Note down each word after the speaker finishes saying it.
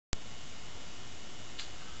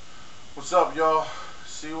What's up, y'all?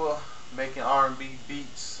 Siua making R&B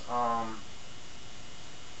beats. I'm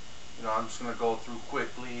just gonna go through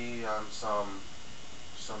quickly on some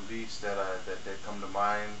beats that come to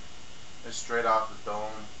mind. It's straight off the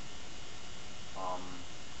dome.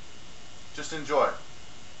 Just enjoy it.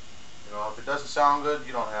 If it doesn't sound good,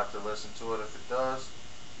 you don't have to listen to it. If it does,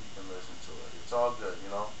 you can listen to it. It's all good, If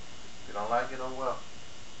you don't like it, oh well.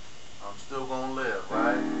 I'm still gonna live,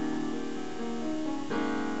 right?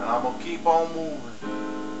 And I'm gonna keep on moving.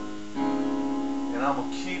 And I'm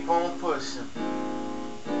gonna keep on pushing.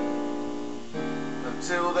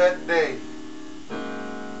 Until that day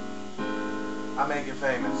I make it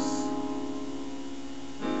famous.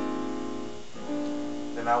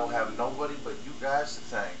 Then I will have nobody but you guys to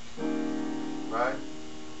thank. Right?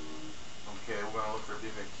 Okay, we're gonna look for a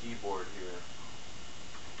different keyboard here.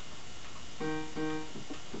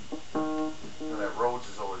 That Rhodes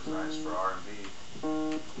is always nice for R&B.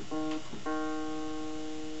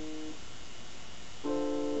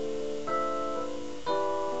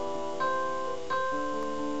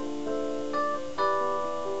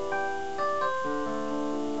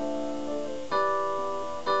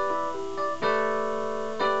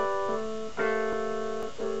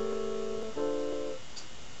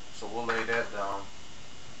 So we'll lay that down.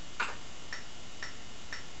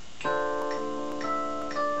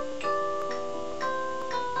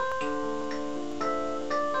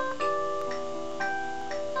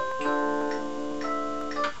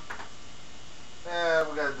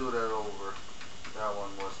 We gotta do that over. That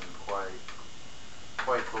one wasn't quite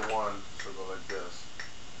the one, so go like this.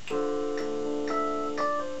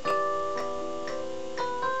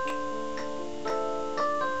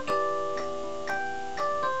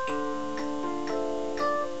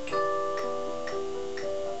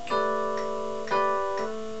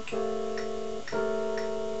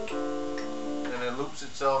 And it loops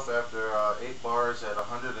itself after 8 bars at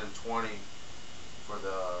 120 for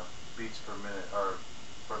the beats per minute, or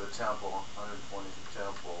for the tempo. 120 is the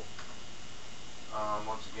tempo.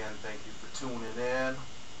 Once again, thank you for tuning in.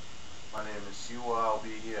 My name is Siua. I'll be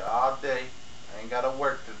here all day. I ain't gotta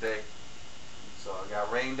work today, so I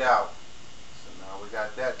got rained out. So now we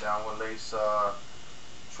got that down. We'll lace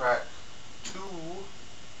track 2.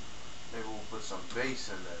 Maybe we'll put some bass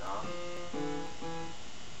in there, huh?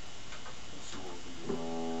 Let's see what we do.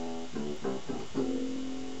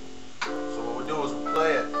 So what we do is we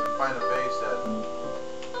play it and find a bass that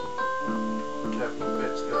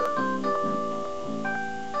fits good.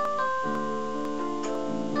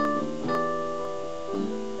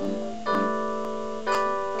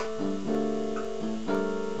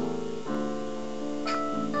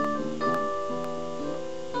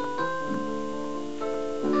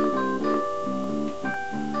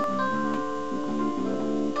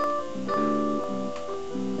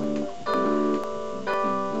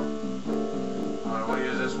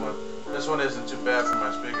 This one isn't too bad for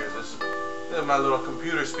my speakers. This is my little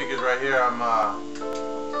computer speakers right here. My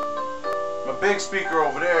big speaker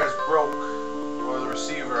over there is broke, or the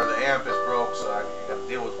receiver or the amp is broke, so I gotta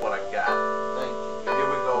deal with what I got. Thank you. Here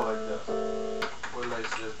we go like this. We'll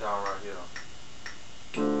lace this down right here.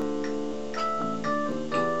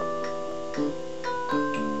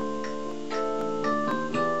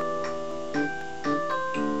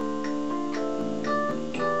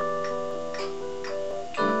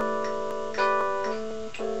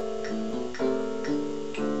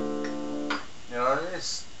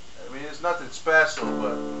 It's nothing special,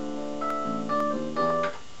 but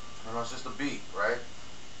it's just a beat, right?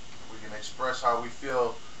 We can express how we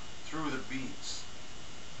feel through the beats.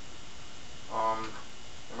 And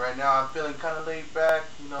right now I'm feeling kind of laid back,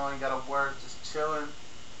 I ain't gotta work, just chilling,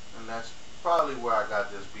 and that's probably where I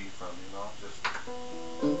got this beat from, just.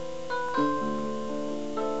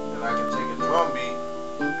 And I can take a drum beat.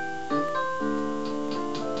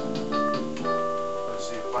 Let's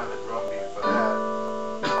see, find a drum beat for that.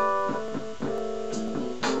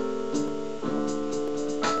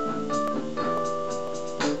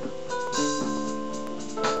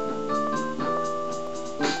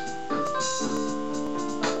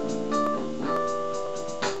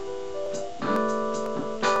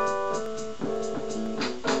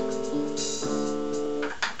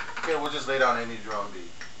 We'll just lay down any drum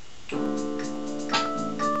beat.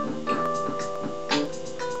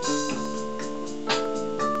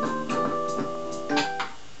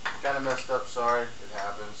 Kind of messed up, sorry, it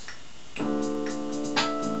happens.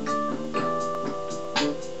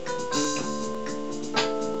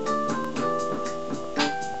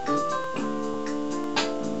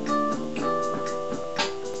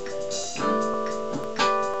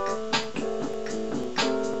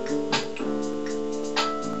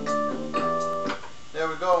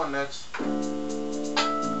 go, and that's,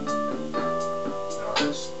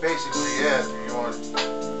 that's basically it. If you want to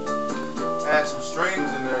add some strings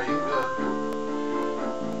in there, you could.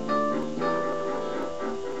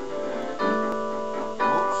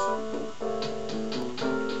 Oops.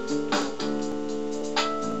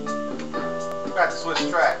 Got to switch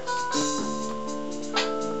tracks.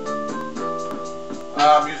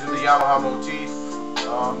 I'm using the Yamaha Motif.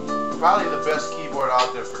 Probably the best keyboard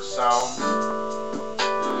out there for sound.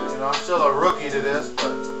 You know, I'm still a rookie to this,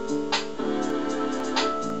 but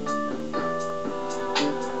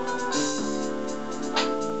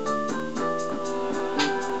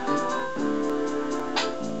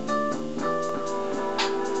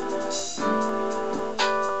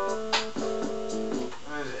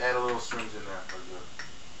let's add a little strings in there for good.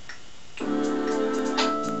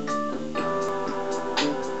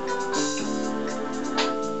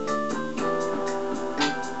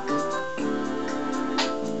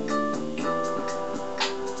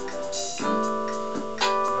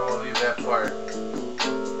 That part,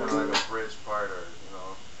 kind of like a bridge part, or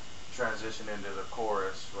transition into the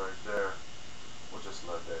chorus right there. We'll just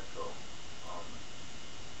let that go.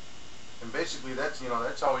 And basically, that's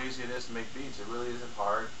that's how easy it is to make beats. It really isn't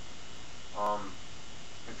hard.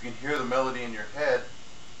 If you can hear the melody in your head,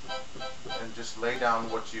 and just lay down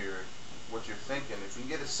what you're thinking. If you can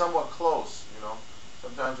get it somewhat close,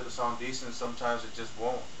 sometimes it'll sound decent, sometimes it just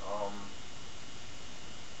won't.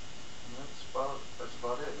 That's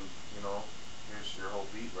about it. And, here's your whole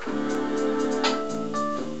beat right there.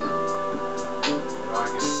 I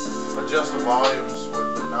can adjust the volumes with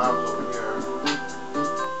the knobs over here.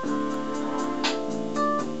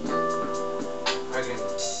 I can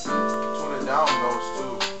tune it down those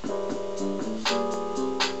too.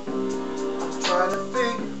 I'm trying to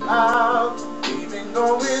figure out what we've been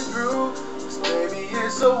going through. 'Cause baby,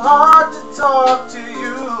 it's so hard to talk to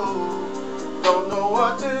you. Don't know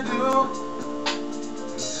what to do.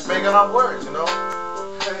 Just making up words,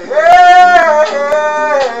 Hey, oh,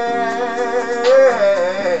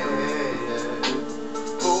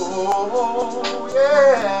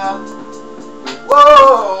 yeah.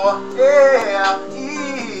 Whoa, yeah,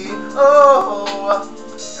 oh.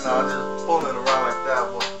 Just pulling around like that.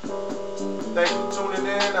 But thanks for tuning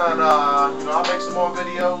in, and I'll make some more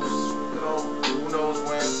videos. Who knows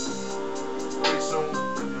when? Pretty soon.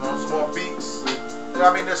 Some more beats.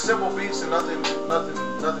 I mean, they're simple beats and nothing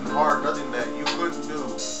hard, nothing that you couldn't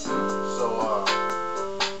do. So,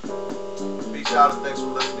 peace out and thanks for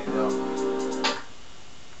listening, y'all.